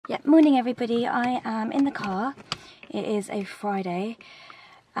Yeah, morning everybody. I am in the car. It is a Friday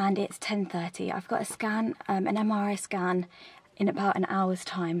and it's 10:30. I've got a scan, an MRI scan in about an hour's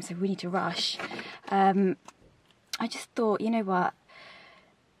time, so we need to rush. I just thought, you know what,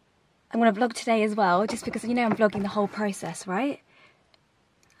 I'm going to vlog today as well, just because, you know, I'm vlogging the whole process, right?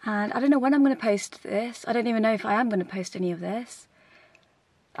 And I don't know when I'm going to post this. I don't even know if I am going to post any of this.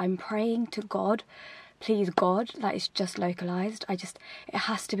 I'm praying to God, please God, that it's just localised. It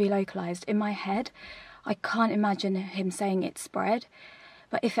has to be localised. In my head, I can't imagine him saying it's spread.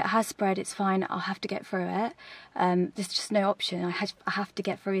 But if it has spread, it's fine. I'll have to get through it. There's just no option. I have to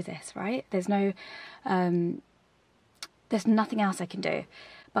get through this, right? There's nothing else I can do.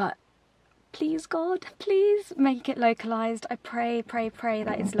 But please, God, please make it localised. I pray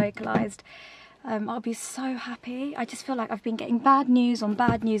that it's localised. I'll be so happy. I just feel like I've been getting bad news on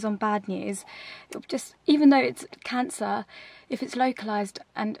bad news on bad news. Even though it's cancer, if it's localised,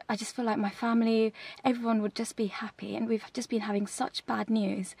 and I just feel like my family, everyone would just be happy. And we've just been having such bad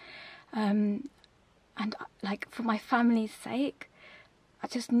news. And like, for my family's sake, I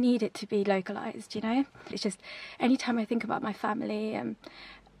just need it to be localised, you know? It's just, anytime I think about my family,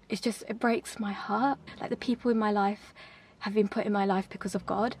 it breaks my heart. Like, the people in my life have been put in my life because of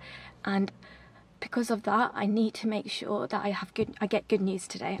God, and because of that, I need to make sure that I get good news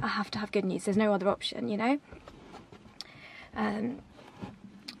today. I have to have good news. There's no other option, you know.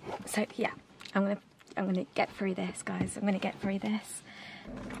 So yeah, I'm gonna get through this, guys. I'm gonna get through this.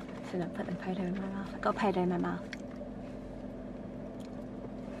 So I'm put the podo in my mouth. I got a podo in my mouth.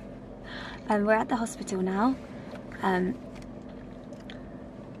 We're at the hospital now.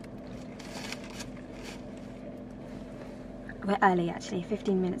 We're early, actually,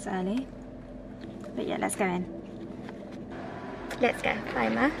 15 minutes early. But yeah, let's go in. Let's go. Bye,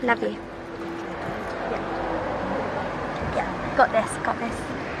 Ma. Love you. Yeah. Got this.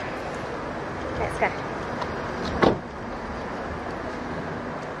 Let's go.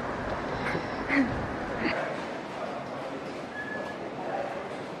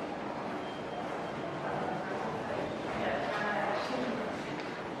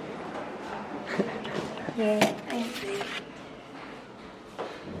 Yeah, thanks.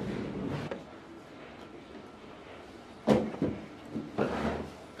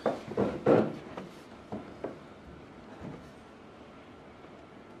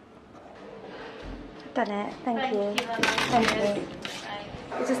 Done it. Thank you.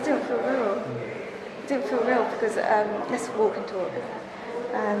 It just didn't feel real. It didn't feel real because let's walk and talk.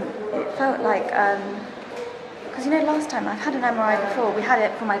 It felt like because you know, last time I've had an MRI before. We had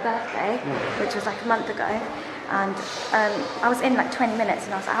it for my birthday, which was like a month ago, and I was in like 20 minutes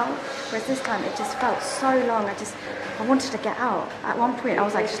and I was out. Whereas this time it just felt so long. I wanted to get out. At one point I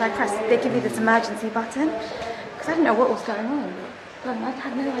was like, should I press? They give you this emergency button because I didn't know what was going on. I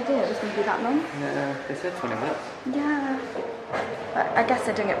had no idea it was going to be that long. Yeah, they said 20 minutes. Yeah. But I guess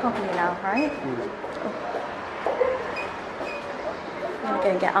they're doing it properly now, right? Oh. I'm going to go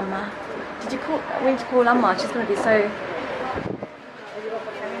and get Amma. Did you call? We need to call Amma. She's going to be so...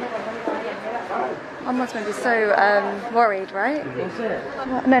 Amma's going to be so worried, right?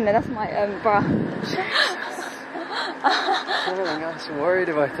 No, that's my bra. I'm so worried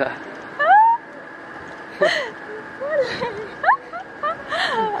about that.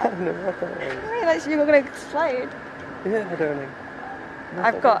 I mean, like, you're going to explode. Yeah, darling.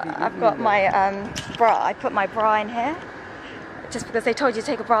 I've got my bra. I put my bra in here just because they told you to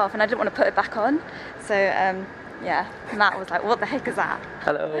take a bra off, and I didn't want to put it back on. So yeah, Matt was like, "What the heck is that?"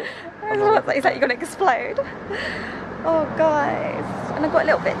 Hello. He's like, "You're going to explode." Oh, guys, and I got a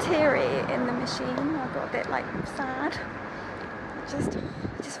little bit teary in the machine. I got a bit like sad.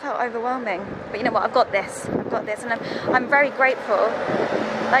 It just felt overwhelming. But you know what? I've got this, and I'm very grateful.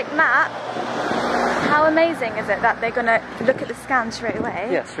 Like, Matt, how amazing is it that they're gonna look at the scan straight away?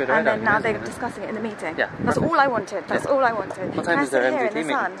 Yeah, straight away. And then now they're discussing it in the meeting. Yeah. That's all I wanted. That's all I wanted. What time is their MDT meeting?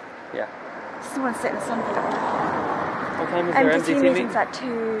 Sun? Yeah. I just want to sit in the sun for a little. What time is their MDT meeting? meeting's at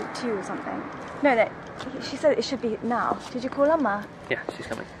 2 or something. No, she said it should be now. Did you call Amma? Yeah, she's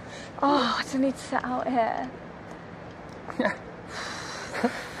coming. Oh, I just need to sit out here. Yeah.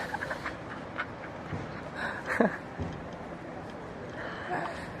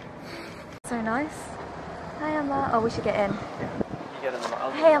 So nice. Hi, Amma. Oh, we should get in. You get in the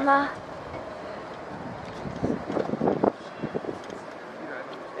miles. Hey, Amma.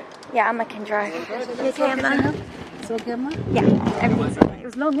 Yeah, Amma can drive. You okay, Amma? It's okay, Amma? Yeah, everything's okay. It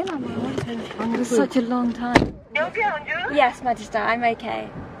was long, innit, Amma? It was such a long time. Yes, Magister, I'm okay.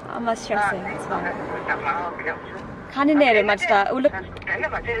 I'm not stressing, it's fine. Kanin nere, Magister.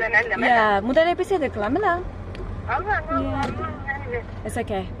 Yeah, mudar episode lang. Yeah. It's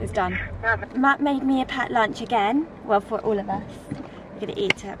okay, it's done. Matt made me a packed lunch again. Well, for all of us. We're gonna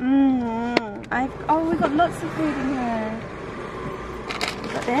eat it. Oh, we've got lots of food in here.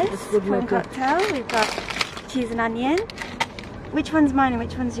 We've got this, prawn cocktail. We've got cheese and onion. Which one's mine and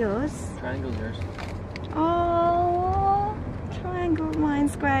which one's yours? Triangle's yours. Oh, triangle, mine,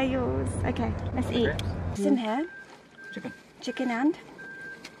 square, yours. Okay, let's eat. What's in here? Chicken. Chicken and?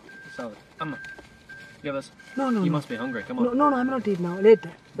 Salad. Amma, give us. No. You must be hungry. Come on. No, I'm not eating now.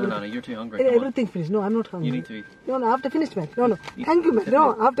 Later. No, you're too hungry. Come on. Everything finished. No, I'm not hungry. You need to eat. No, after finished man. No. Thank you man.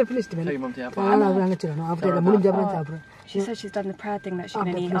 No, after finished man. Tell your mum to have No, after the She said she's done the prayer thing that she's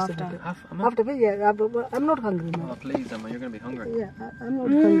going to eat after. After, yeah, I'm not hungry now. Oh, please, Amma, you're going to be hungry. Yeah, I'm not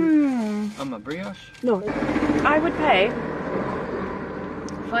hungry. Amma, brioche? No. I would pay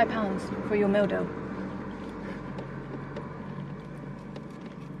 £5 for your meal deal.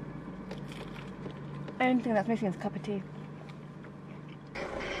 The only thing that's missing is a cup of tea.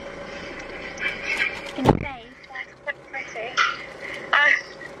 Can you stay?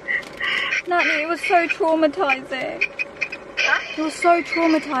 Natalie, it was so traumatising. It was so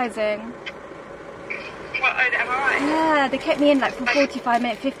traumatising. What, oh, the MRI? Yeah, they kept me in like for 45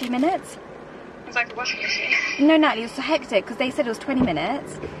 minutes, 50 minutes. It was like a washing machine. No, Natalie, it was so hectic because they said it was 20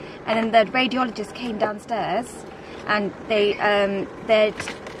 minutes, and then the radiologist came downstairs, and they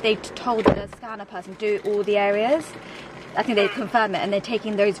told the scanner person to do all the areas. I think they confirmed it, and they're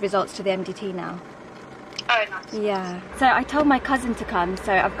taking those results to the MDT now. Oh, nice. Yeah. So I told my cousin to come.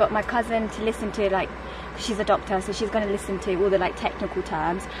 So I've got my cousin to listen to, like, she's a doctor, so she's going to listen to all the like technical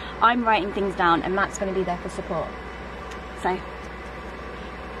terms. I'm writing things down, and Matt's going to be there for support. So.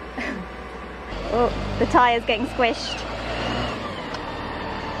 Oh, the tyre's getting squished.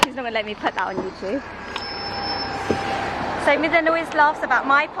 He's not going to let me put that on YouTube. So Midland always laughs about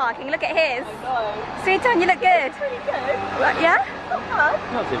my parking. Look at his. I know. Sweeton, you look good. Pretty good. Yeah?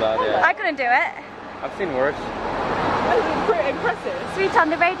 Not too bad, yeah. I couldn't do it. I've seen worse. That's pretty impressive. Sweeton,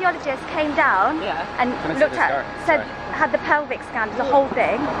 the radiologist came down and Can I see looked the at, scar? said, Sorry. had the pelvic scan, the whole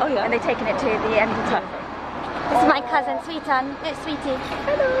thing, and they've taken it to the MDT. This is my cousin, Sweeton. Look, Sweetie.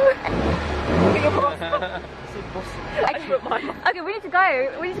 Hello. Look at your boss. Okay, we need to go.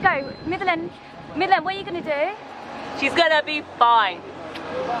 Midland, wwhat are you going to do? She's gonna be fine.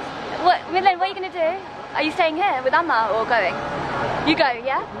 Midland, what are you going to do? Are you staying here with Amma or going? You go,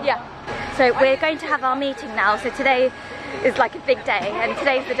 yeah? Yeah. So we're going to have our meeting now. So today is like a big day, and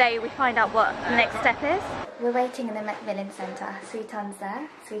today's the day we find out what the next step is. We're waiting in the Macmillan Centre. Sweeton's there,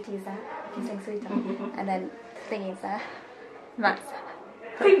 Sweetie's there, you can sing Sweeton, and then Thingy's there, Matt's there.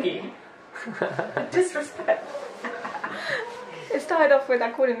 Thingy. Disrespect. It started off with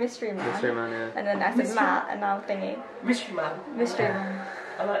I called him Mystery Man. Mystery Man, yeah. And then I said Matt, and now Thingy. Mystery man. Mystery Man.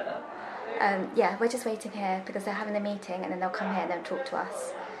 I like that. Yeah, we're just waiting here because they're having the meeting, and then they'll come here and they'll talk to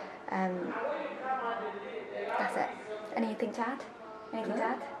us. That's it. Anything to add? Anything to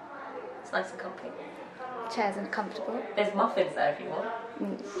add? It's nice and comfy. Chairs are comfortable. There's muffins there if you want.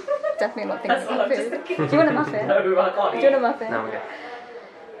 Definitely not That's thinking what I'm of just food. thinking. Do you want a muffin? No, I can't Do eat. you want a muffin? Now we go.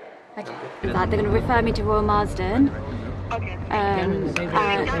 Okay. They're going to refer me to Royal Marsden.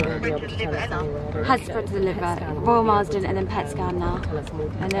 Has spread to the liver, Royal Marsden, and then PET scan now.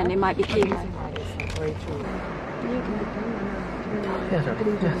 And then it might be chemo. Yeah,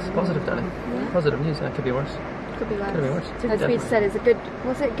 darling. Yes, positive, darling. Positive news. That could be worse. Could be Could be worse. worse. As we said, it's a good.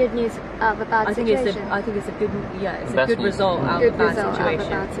 Was it good news out of a bad situation? I think it's a good, it's a Best good news. result out Good of a bad result situation. out of a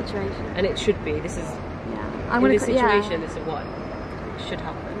bad situation. And it should be. This is Yeah. in this situation. This is what should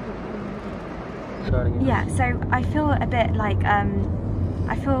happen. Darling, Yeah. So I feel a bit like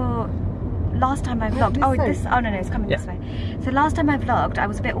I feel. Last time I vlogged, it's coming this way. So last time I vlogged, I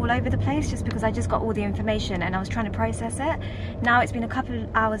was a bit all over the place just because I just got all the information and I was trying to process it. Now it's been a couple of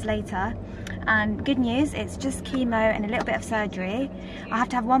hours later, and good news, it's just chemo and a little bit of surgery. I have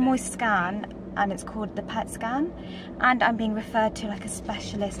to have one more scan, and it's called the PET scan, and I'm being referred to like a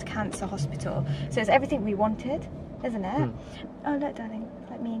specialist cancer hospital. So it's everything we wanted, isn't it? Oh look, darling, it's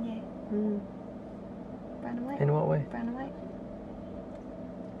like me and you. Brown and white. In what way? Brown and white.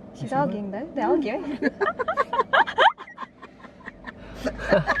 She's arguing though, they're arguing.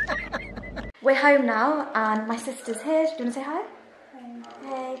 We're home now, and my sister's here. Do you want to say hi?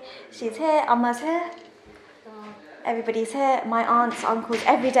 Hey, she's here, Amma's here. Everybody's here, my aunts, uncles,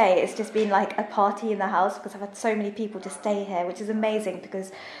 every day it's just been like a party in the house because I've had so many people to stay here, which is amazing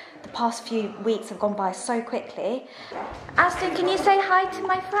because the past few weeks have gone by so quickly. Aston, can you say hi to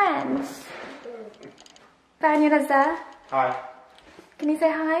my friends? Daniel is there. Hi. Can you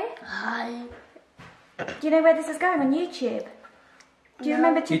say hi? Hi. Do you know where this is going? On YouTube? Do you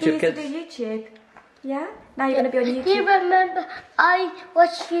remember YouTube Tibu used to Kids. do YouTube? Yeah? Now you're going to be on YouTube. Do you remember I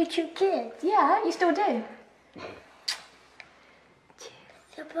watched YouTube Kids? Yeah, you still do.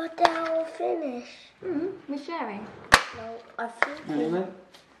 So but they're all finished. We're sharing. No, I think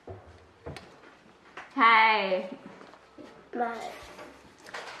Hey. my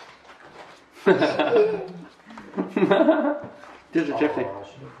Just a Jeffy.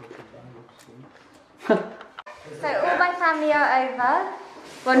 So all my family are over.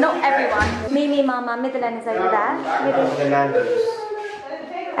 Well, not everyone. Mimi, Mama, Midland is over there.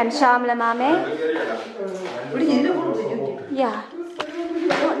 And Shamla, Mami. Yeah.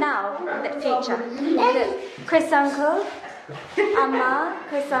 Not now, the future. Look, Chris Uncle, Amma,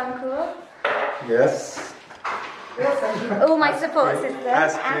 Chris Uncle. Yes. All my support sisters.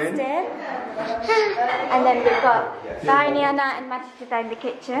 Astin. And then we've got Diana and Matita in the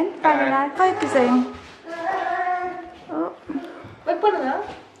kitchen. Diana, focusing. Oh.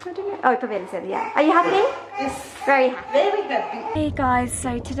 Oh, Pavilion, yeah. Are you happy? Yes. Very happy. Very happy. Hey guys,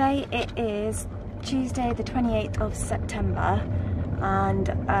 so today it is Tuesday the 28th of September and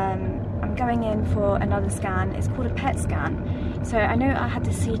I'm going in for another scan. It's called a PET scan. So I know I had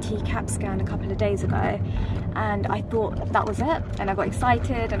the CT CAP scan a couple of days ago and I thought that was it and I got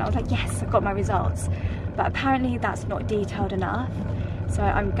excited and I was like, yes, I've got my results. But apparently that's not detailed enough. So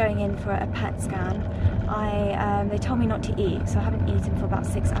I'm going in for a PET scan. They told me not to eat, so I haven't eaten for about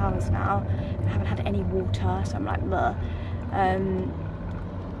 6 hours now. I haven't had any water, so I'm like, bleh.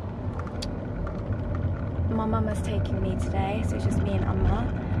 My mama's taking me today, so it's just me and Amma.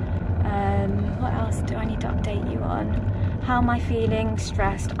 What else do I need to update you on? How am I feeling?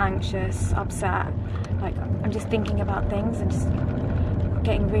 Stressed, anxious, upset? Like, I'm just thinking about things and just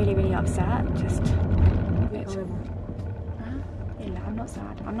getting really, really upset. Just... I'm not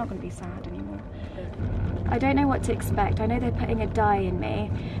sad. I'm not going to be sad anymore. I don't know what to expect. I know they're putting a dye in me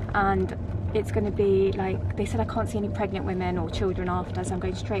and it's going to be like, they said I can't see any pregnant women or children after, so I'm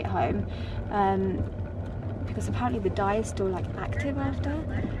going straight home. Because apparently the dye is still like active after.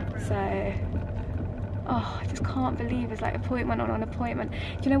 So, oh, I just can't believe it's like appointment on appointment.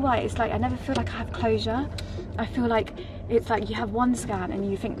 Do you know why? It's like I never feel like I have closure. I feel like it's like you have one scan and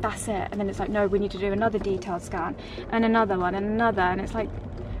you think that's it, and then it's like, no, we need to do another detailed scan and another one and another, and it's like,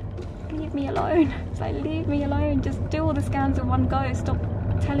 leave me alone. It's like, leave me alone. Just do all the scans in one go. Stop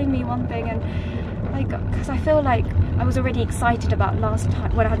telling me one thing. And like, because I feel like I was already excited about last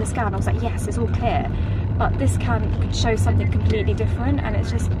time when I had the scan. I was like, yes, it's all clear. But this scan could show something completely different, and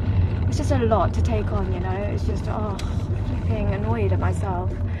it's just a lot to take on, you know. It's just, oh, flipping annoyed at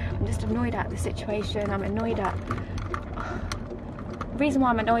myself. I'm just annoyed at the situation. I'm annoyed at... The reason why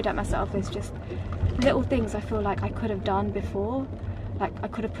I'm annoyed at myself is just little things I feel like I could have done before. Like, I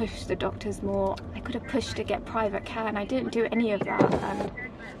could have pushed the doctors more. I could have pushed to get private care, and I didn't do any of that. And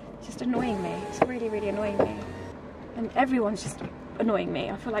it's just annoying me. It's really, really annoying me. And everyone's just annoying me.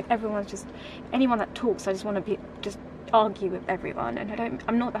 I feel like everyone's just... Anyone that talks, I just want to just argue with everyone, and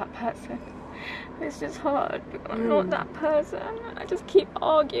I'm not that person. It's just hard because I'm not that person. I just keep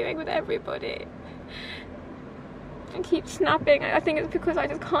arguing with everybody. I keep snapping. I think it's because I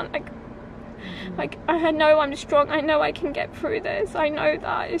just can't, like I know I'm strong. I know I can get through this. I know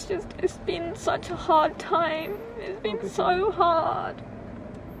that. It's just, it's been such a hard time. It's been so hard.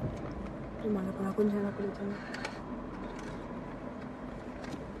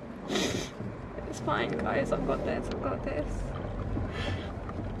 It's fine, guys. I've got this. I've got this.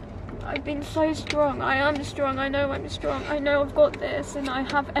 I've been so strong. I am strong. I know I'm strong. I know I've got this, and I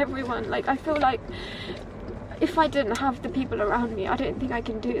have everyone. Like, I feel like if I didn't have the people around me, I don't think I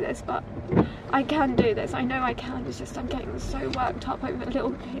can do this, but I can do this. I know I can. It's just I'm getting so worked up over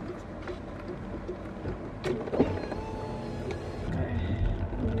little things.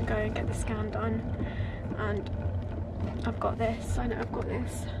 I'm gonna go and get the scan done, and I've got this. I know I've got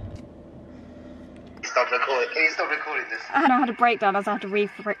this. Stop recording. Can you stop recording this? And I had a breakdown. I have to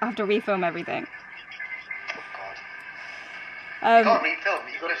refilm everything. Oh God. You can't refilm.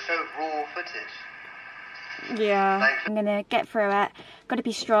 You got to show raw footage. Yeah. I'm gonna get through it. Got to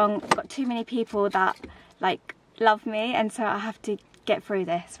be strong. Got too many people that like love me, and so I have to get through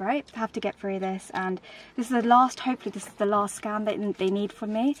this. Right? I have to get through this, and this is the last. Hopefully, this is the last scan that they need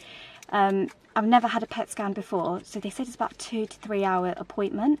from me. I've never had a PET scan before, so they said it's about 2 to 3 hour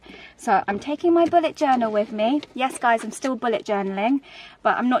appointment. So I'm taking my bullet journal with me. Yes, guys, I'm still bullet journaling,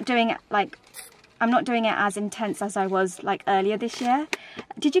 but I'm not doing it like I'm not doing it as intense as I was like earlier this year.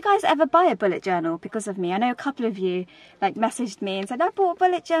 Did you guys ever buy a bullet journal because of me? I know a couple of you like messaged me and said, I bought a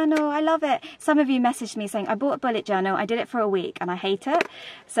bullet journal, I love it. Some of you messaged me saying, I bought a bullet journal, I did it for a week and I hate it.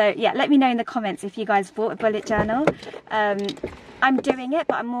 So yeah, let me know in the comments if you guys bought a bullet journal. I'm doing it,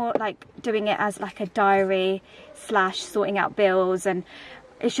 but I'm more like doing it as like a diary / sorting out bills, and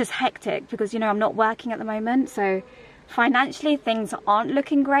it's just hectic because, you know, I'm not working at the moment, so financially things aren't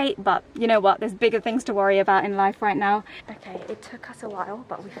looking great, but you know what, there's bigger things to worry about in life right now. Okay, it took us a while,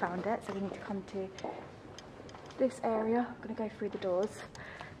 but we found it, so we need to come to this area. I'm gonna go through the doors.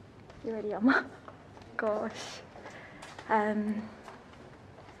 You ready, Emma? Gosh.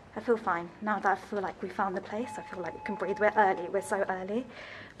 I feel fine now that I feel like we found the place. I feel like we can breathe. We're early, we're so early,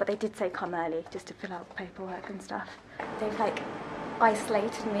 but they did say come early just to fill out paperwork and stuff. They've like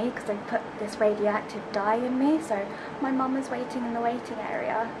isolated me because they put this radioactive dye in me, so my mum is waiting in the waiting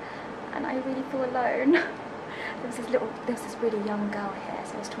area and I really feel alone. There was this really young girl here,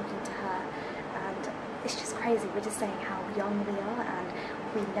 so I was talking to her, and it's just crazy. We're just saying how young we are, and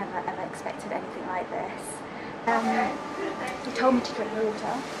we never ever expected anything like this. He told me to drink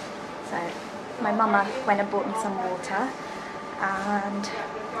water, so my mama went and bought me some water, and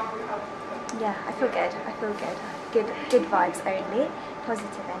yeah, I feel good. I feel good. Good vibes only,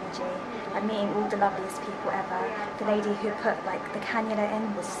 positive energy. I'm meeting all the loveliest people ever. The lady who put like the cannula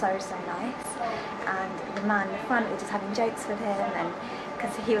in was so nice, and the man in the front was just having jokes with him, and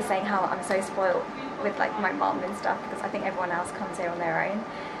because he was saying how I'm so spoiled with like my mum and stuff, because I think everyone else comes here on their own,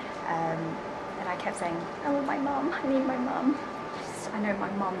 and I kept saying, I want my mum, I need my mum. I know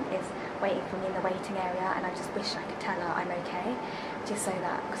my mum is waiting for me in the waiting area, and I just wish I could tell her I'm okay, just so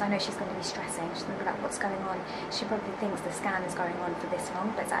that, because I know she's going to be stressing, she's going to be like, what's going on? She probably thinks the scan is going on for this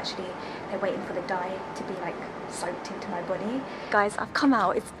long, but it's actually, they're waiting for the dye to be like soaked into my body. Guys, I've come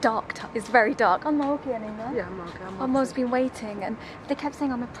out, it's dark, it's very dark. I'm not okay anymore. Yeah, I'm okay. My mum's been waiting, and they kept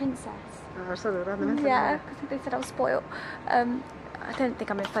saying I'm a princess. Yeah, because they said I was spoiled. I don't think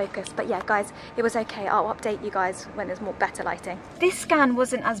I'm in focus, but yeah guys, it was okay. I'll update you guys when there's better lighting. This scan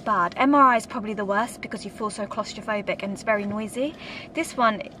wasn't as bad. MRI is probably the worst because you feel so claustrophobic and it's very noisy. This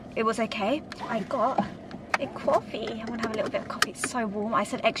one, it was okay. I got a coffee. I'm gonna have a little bit of coffee. It's so warm. I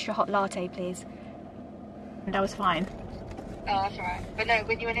said extra hot latte, please. And I was fine. Oh, that's alright. But no,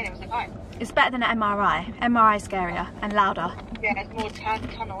 when you went in, it was fine. It's better than an MRI. MRI is scarier and louder. Yeah, it's more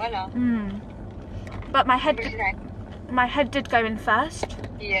tunnel. But my head did go in first.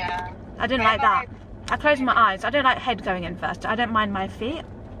 Yeah. I didn't like that. I closed my eyes. I don't like head going in first. I don't mind my feet.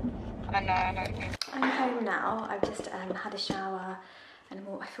 I know. I'm home now. I've just had a shower and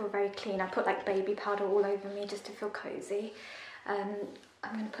I feel very clean. I put like baby powder all over me just to feel cozy. I'm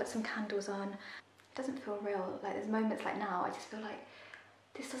going to put some candles on. It doesn't feel real. Like there's moments like now, I just feel like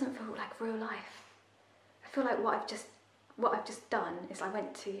this doesn't feel like real life. I feel like what I've just done is I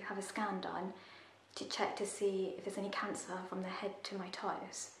went to have a scan done to check to see if there's any cancer from the head to my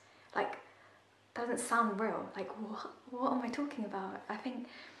toes. Like, that doesn't sound real. Like, what am I talking about? I think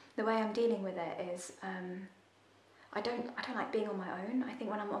the way I'm dealing with it is, I don't like being on my own. I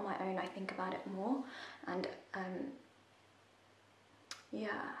think when I'm on my own, I think about it more. And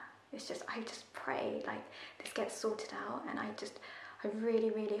yeah, it's just, I just pray like this gets sorted out, and I really,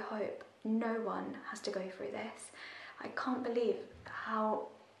 really hope no one has to go through this. I can't believe how,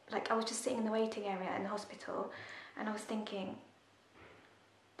 like, I was just sitting in the waiting area in the hospital and I was thinking,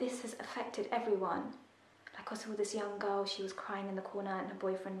 this has affected everyone. Like I saw this young girl, she was crying in the corner and her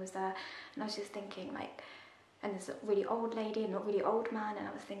boyfriend was there, and I was just thinking like, and there's a really old lady and a really old man, and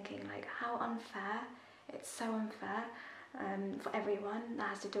I was thinking like, how unfair. It's so unfair for everyone that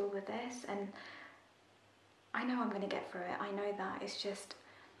has to deal with this, and I know I'm going to get through it. I know that. It's just,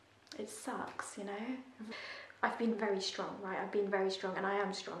 it sucks, you know. I've been very strong, right? I've been very strong, and I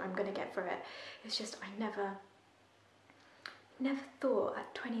am strong. I'm going to get through it. It's just I never thought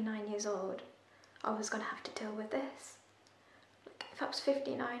at 29 years old I was going to have to deal with this. Like, if I was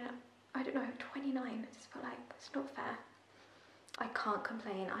 59, I don't know, 29, I just felt like it's not fair. I can't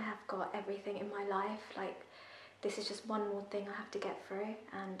complain. I have got everything in my life. Like, this is just one more thing I have to get through,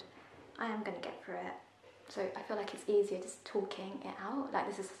 and I am going to get through it. So I feel like it's easier just talking it out. Like,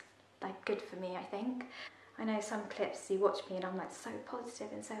 this is like good for me, I think. I know some clips you watch me and I'm like so positive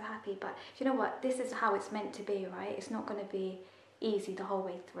and so happy, but you know what, this is how it's meant to be, right? It's not going to be easy the whole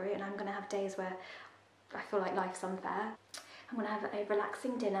way through, and I'm going to have days where I feel like life's unfair. I'm going to have a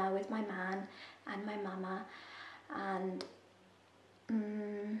relaxing dinner with my man and my mama, and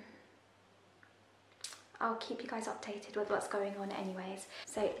I'll keep you guys updated with what's going on anyways.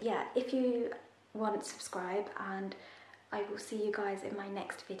 So yeah, if you want, subscribe, and I will see you guys in my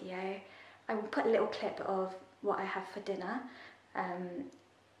next video. I will put a little clip of what I have for dinner.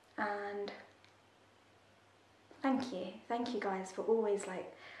 And thank you guys for always,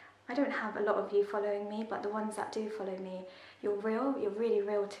 like, I don't have a lot of you following me, but the ones that do follow me, you're real, you're really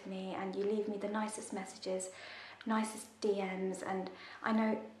real to me, and you leave me the nicest messages, nicest DMs. And I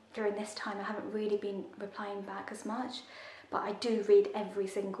know during this time I haven't really been replying back as much, but I do read every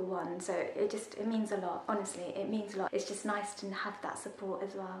single one, so it means a lot. Honestly, it means a lot. It's just nice to have that support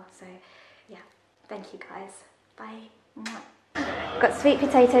as well. So yeah, thank you guys. Bye. Mwah. Got sweet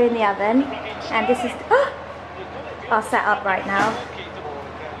potato in the oven, and this is our setup right now.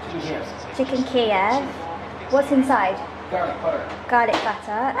 Chicken Kiev. What's inside? Garlic butter. Garlic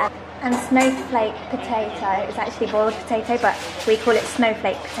butter and snowflake potato. It's actually boiled potato, but we call it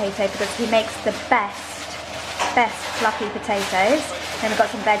snowflake potato because he makes the best fluffy potatoes. Then we've got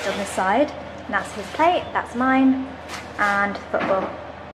some veg on the side, and that's his plate, that's mine, and football.